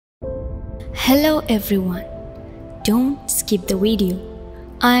Hello everyone. Don't skip the video.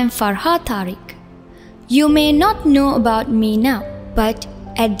 I am Farha Tariq. You may not know about me now, but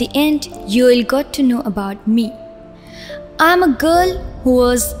at the end you will got to know about me. I am a girl who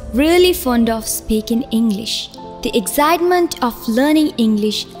was really fond of speaking English. The excitement of learning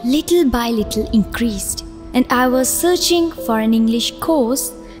English little by little increased, and I was searching for an English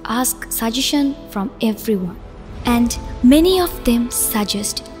course, asked suggestion from everyone, and many of them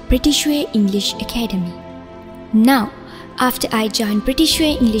suggest British Way English Academy. Now, after I joined British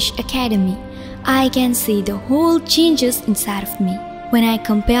Way English Academy, I can see the whole changes inside of me when I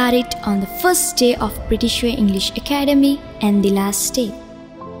compare it on the first day of British Way English Academy and the last day.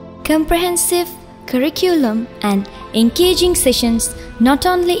 Comprehensive curriculum and engaging sessions not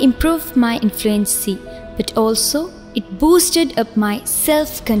only improved my fluency, but also it boosted up my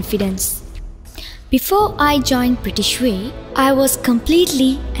self-confidence. Before I joined British Way, I was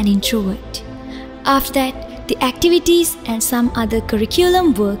completely an introvert. After that, the activities and some other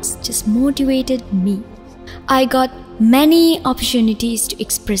curriculum works just motivated me. I got many opportunities to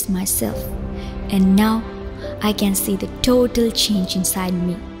express myself, and now I can see the total change inside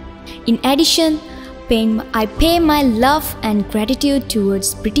me. In addition, I pay my love and gratitude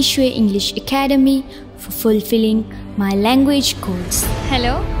towards British Way English Academy for fulfilling my language goals.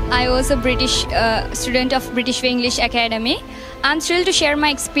 Hello, I was a British student of British Way English Academy. I'm thrilled to share my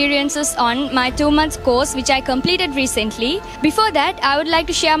experiences on my 2-month course which I completed recently. Before that, I would like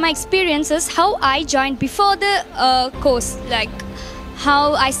to share my experiences how I joined before the course, like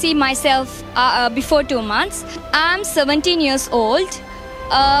how I see myself before 2 months. I'm 17 years old.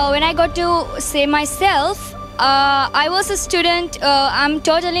 When I got to say myself, I was a student, I'm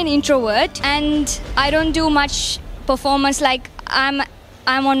totally an introvert and I don't do much performance, like I'm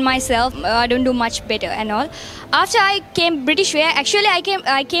on myself, I don't do much better and all. After I came British Way, actually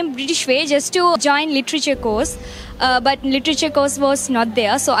I came British Way just to join literature course, but literature course was not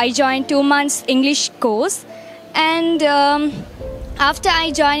there, so I joined 2 months English course. And after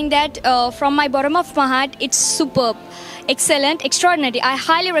I joined that, from my bottom of my heart, it's superb, excellent, extraordinary. I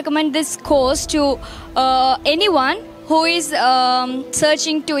highly recommend this course to anyone who is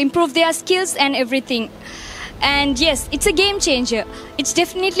searching to improve their skills and everything. And yes, it's a game changer. It's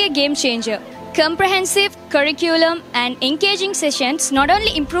definitely a game changer. Comprehensive curriculum and engaging sessions not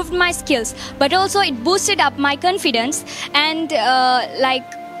only improved my skills, but also it boosted up my confidence, and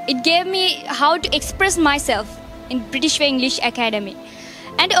it gave me how to express myself in British Way English Academy.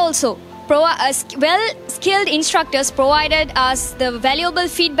 And also, well-skilled instructors provided us the valuable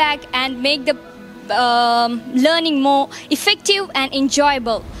feedback and make the learning more effective and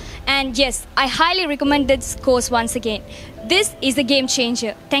enjoyable. And yes, I highly recommend this course once again. This is a game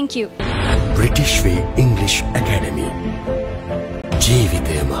changer. Thank you. British Way English Academy.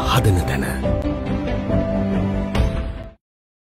 ජීවිතයම හදන තැන.